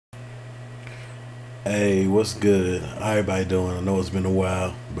Hey, what's good? How everybody doing? I know it's been a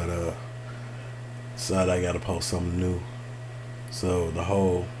while, but decided I gotta post something new. So the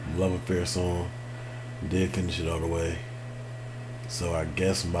whole Love Affair song did finish it all the way. So I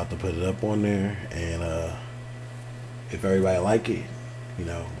guess I'm about to put it up on there, and if everybody like it,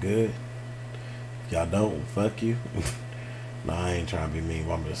 good. If y'all don't, fuck you. No, I ain't trying to be mean,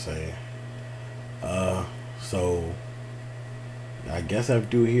 but I'm just saying. So I guess I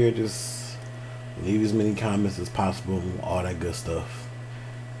do here, just leave as many comments as possible, all that good stuff.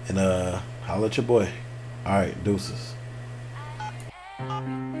 And holla at your boy. Alright, deuces. Come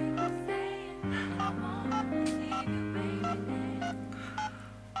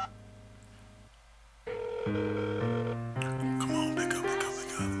on, pick up, pick up,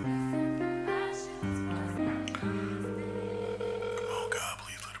 pick up. Come on, God,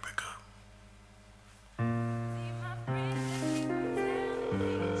 please let her pick up.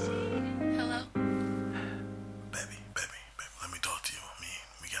 Hello? Baby, let me talk to you.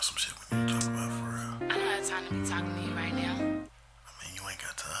 We got some shit we need to talk about for real. I don't have time to be talking to you right now. You ain't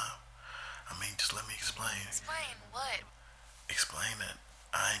got time. Just let me explain. Explain what? Explain that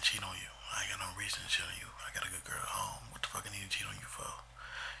I ain't cheat on you. I ain't got no reason to cheat on you. I got a good girl at home. What the fuck I need to cheat on you for?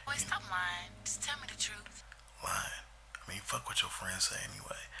 Boy, stop lying. Just tell me the truth. Lying. Fuck what your friends say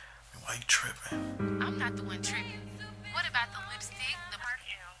anyway. Why you tripping? I'm not the one tripping. What about the lipstick, the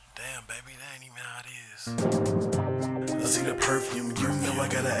perfume? Damn, baby, that ain't even how it is. Let's see the perfume. You know I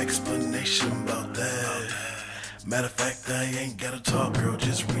got an explanation about that. Matter of fact, I ain't gotta talk, girl.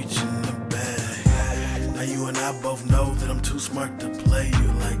 Just reach in the bag. Now you and I both know that I'm too smart to play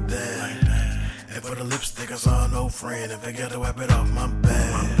you like that. And for the lipstick, I saw an old friend. If I gotta wipe it off my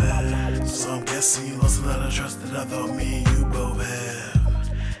bag. So I'm guessing you lost a lot of trust that I thought me and you both had.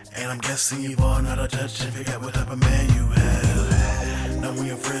 And I'm guessing you've all not a touch and forgot what type of man you have. Now when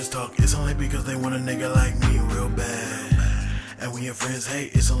your friends talk, it's only because they want a nigga like me real bad. And when your friends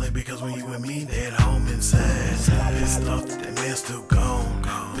hate, it's only because when you and me, they at home and sad. Pissed off that the man's still gone.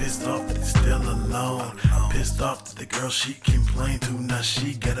 Pissed off that he's still alone. Pissed off that the girl she complained to, now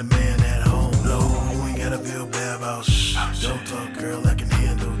she got a man at home. No, you ain't gotta feel bad about shh. Don't talk, girl, I can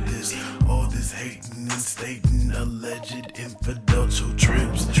handle this. All this hating and stating alleged infidential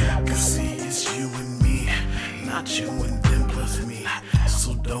trips. Cause see, it's you and me, not you and them plus me.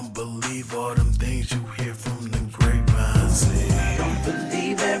 So don't believe all them things you hear from the grapevine. Don't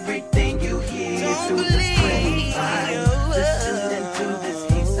believe everything you hear through the grapevine. Listening to this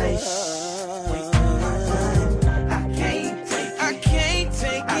he say shh. Wasting my time. I can't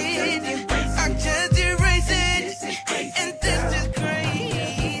take it. I just erase it. And this is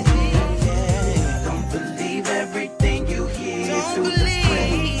crazy. Don't believe everything you hear through the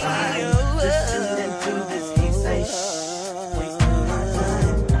grapevine. Listening to this he say shh. Wasting my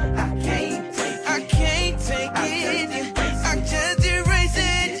time. I can't take it. I just erase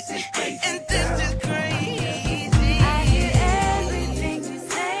it, and this is crazy. I hear everything you're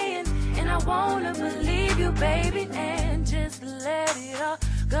saying, and I wanna believe you, baby, and just let it all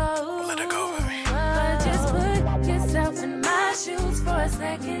go. Let it go, baby. But just put yourself in my shoes for a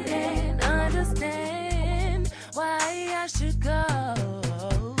second and understand why I should go.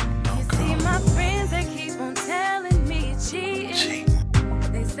 You see, my friends, they keep on telling me you're cheating.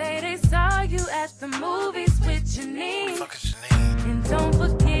 They say they saw you at the movies with Janine. Fuck is Janine? And don't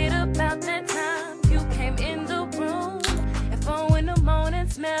forget about that time you came in the room at 4 in the morning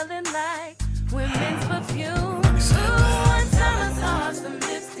smelling like women's perfume. Ooh, one time I saw some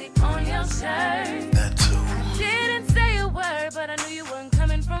lipstick on your shirt. That too. I didn't say a word, but I knew you weren't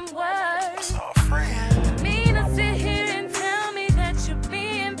coming from work. I saw a friend. Mean to sit here and tell me that you're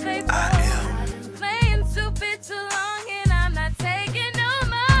being faithful. I am. Playing stupid too long and I'm not taking no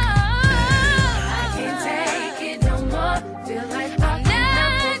more. I can't take it no more. Feel like I'm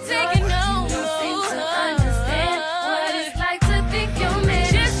not taking no more. You don't seem to understand what it's like to think your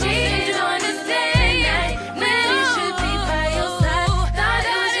man is cheating. You don't understand. Man, you should be by your side. Thought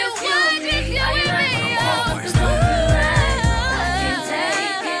it was just you and me. Are you right? always Don't feel right. I can't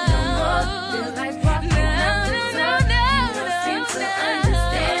take it no more. Feel like walking up the top. You don't seem to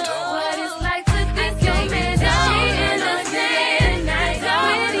understand what it's like to think your man is cheating. Understand.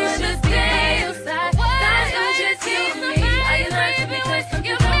 Thought you should be by your side. Thought it was just you and me. Are you learning to be close to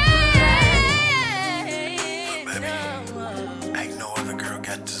you? Don't feel Baby, right. ain't no other girl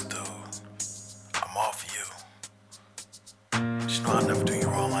got this dude. I'm all for you. But you know I'll never do you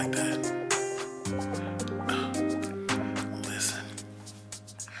wrong like that. Listen.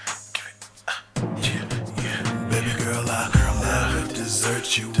 Baby girl, I never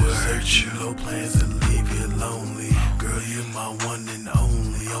desert you or hurt you. No plans to leave you lonely. Girl, you're my one and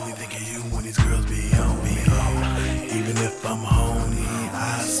only. Only think of you when these girls be on me. Even if I'm horny,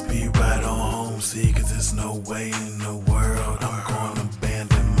 I speed right on home. See, cause there's no way in the world I'm